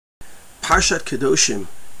Parshat Kedoshim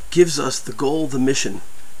gives us the goal, the mission,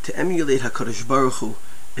 to emulate HaKadosh Baruch Hu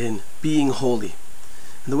in being holy.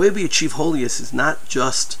 And the way we achieve holiness is not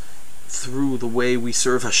just through the way we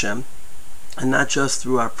serve Hashem, and not just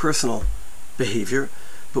through our personal behavior,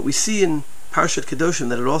 but we see in Parshat Kedoshim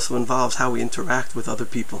that it also involves how we interact with other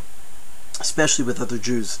people, especially with other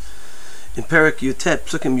Jews. In Perek Yutet,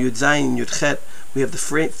 Psukim Yud Zayin Yud Chet, we have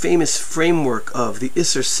the famous framework of the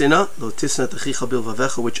Isser Sina, Lo Tisna Techicha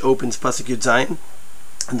Bilvavecha, which opens Pasuk Yud Zayin,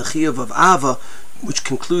 and the Chiyuv of Ava, which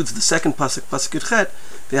concludes the second Pasuk, Pasuk Yud Chet,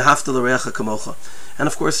 Ve'ahavta L'Reacha Kamocha. And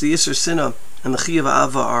of course, the Isser Sina and the Chiyuv of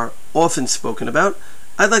Ava are often spoken about.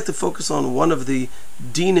 I'd like to focus on one of the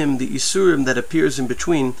dinim, the isurim that appears in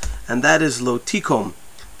between, and that is Lo Tikom,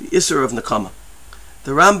 the Isser of Nekama.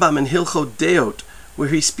 The Rambam in Hilchot Deot, where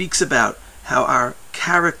he speaks about how our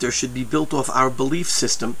character should be built off our belief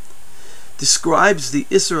system, describes the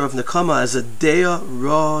Isser of Nekama as a Dea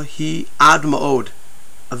Ra Hi Ad Ma'od,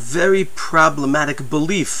 a very problematic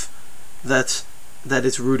belief that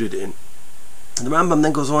it's rooted in. And the Rambam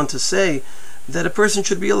then goes on to say that a person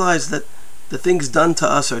should realize that the things done to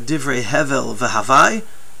us are divrei hevel v'havai,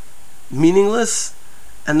 meaningless,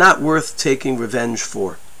 and not worth taking revenge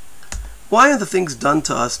for. Why are the things done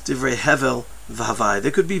to us divrei hevel v'havai?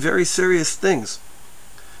 They could be very serious things.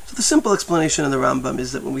 So the simple explanation in the Rambam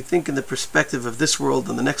is that when we think in the perspective of this world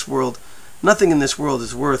and the next world, nothing in this world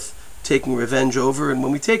is worth taking revenge over, and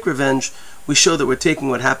when we take revenge, we show that we're taking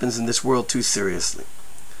what happens in this world too seriously.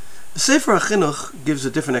 The Sefer HaChinuch gives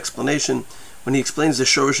a different explanation. When he explains the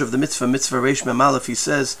shorish of the mitzvah, mitzvah reish mem aleph, he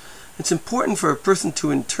says, it's important for a person to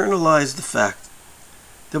internalize the fact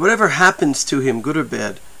that whatever happens to him, good or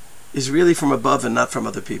bad, is really from above and not from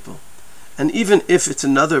other people. And even if it's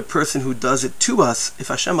another person who does it to us, if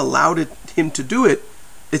Hashem allowed him to do it,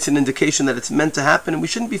 it's an indication that it's meant to happen, and we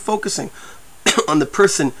shouldn't be focusing on the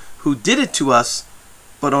person who did it to us,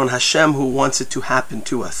 but on Hashem who wants it to happen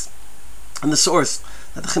to us. And the source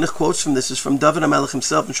that the Chinuch quotes from this is from David HaMelech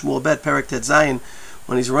himself in Shmuel Bet, Perek Tet Zayin,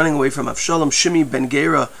 when he's running away from Avshalom. Shimi ben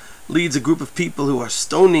Gera leads a group of people who are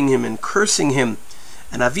stoning him and cursing him.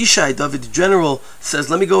 And Avishai, David's general, says,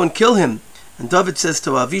 let me go and kill him. And David says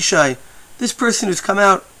to Avishai, this person who's come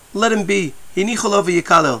out, let him be. Hinichol over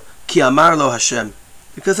yikalel, ki amar lo Hashem.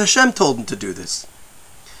 Because Hashem told him to do this.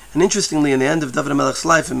 And interestingly, in the end of David HaMelech's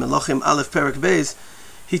life, in Melachim Aleph Perek Beis,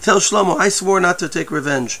 he tells Shlomo, I swore not to take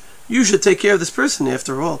revenge. You should take care of this person.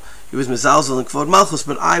 After all, he was mezalzel and kvod malchus,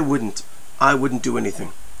 but I wouldn't do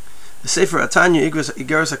anything. The Sefer Atanya, Igeres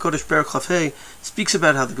HaKodesh Perek Chafei, speaks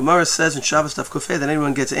about how the Gemara says in Shabbos Daf Kufei that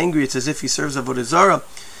anyone gets angry, it's as if he serves Avodah Zarah.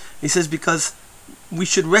 He says because we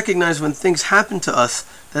should recognize when things happen to us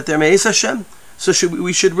that they're me'ez Hashem, so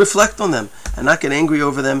we should reflect on them and not get angry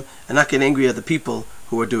over them and not get angry at the people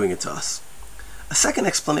who are doing it to us. A second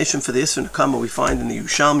explanation for the Isser Nekama we find in the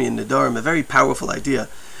Yerushalmi and Nedarim, a very powerful idea.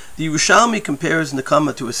 The Yerushalmi compares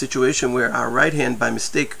Nekama to a situation where our right hand by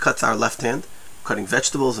mistake cuts our left hand, cutting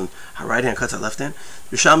vegetables, and our right hand cuts our left hand.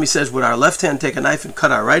 The Yerushalmi says, would our left hand take a knife and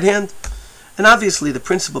cut our right hand? And obviously the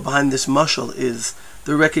principle behind this mashal is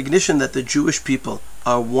the recognition that the Jewish people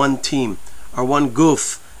are one team, are one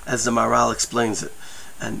guf, as the Maharal explains it.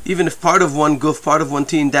 And even if part of one guf, part of one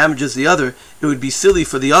team damages the other, it would be silly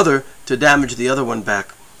for the other to damage the other one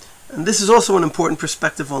back. And this is also an important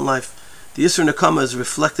perspective on life. The Isser Nekama is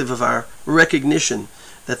reflective of our recognition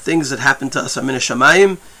that things that happen to us are min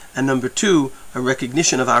hashamayim, and number two, a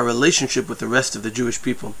recognition of our relationship with the rest of the Jewish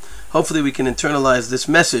people. Hopefully we can internalize this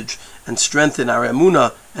message and strengthen our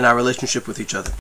emunah and our relationship with each other.